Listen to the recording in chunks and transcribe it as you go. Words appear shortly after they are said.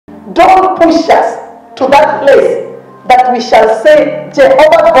don't push us to that place that we shall say,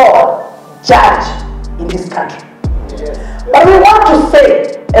 Jehovah God, judge in this country. But we want to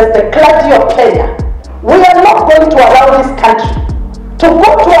say, as the clergy of Kenya, we are not going to allow this country to go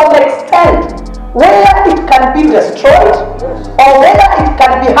to an extent where it can be destroyed or where it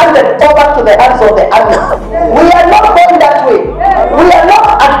can be handed over to the hands of the army. We are not going that way. We are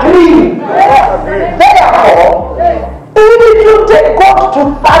not agreeing. Therefore, even if you take God to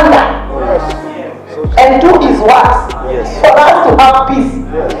thunder and do his works for us to have peace,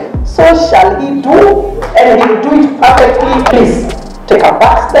 so shall he do, and he will do it perfectly. Please take a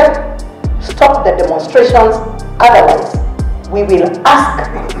back step, stop the demonstrations, otherwise we will ask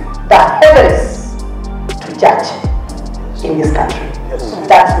the heavens to judge in this country.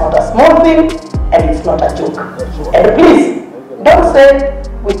 That's not a small thing, and it's not a joke. And please, don't say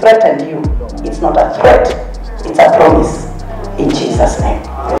we threatened you. It's not a threat, it's a promise. In Jesus' name.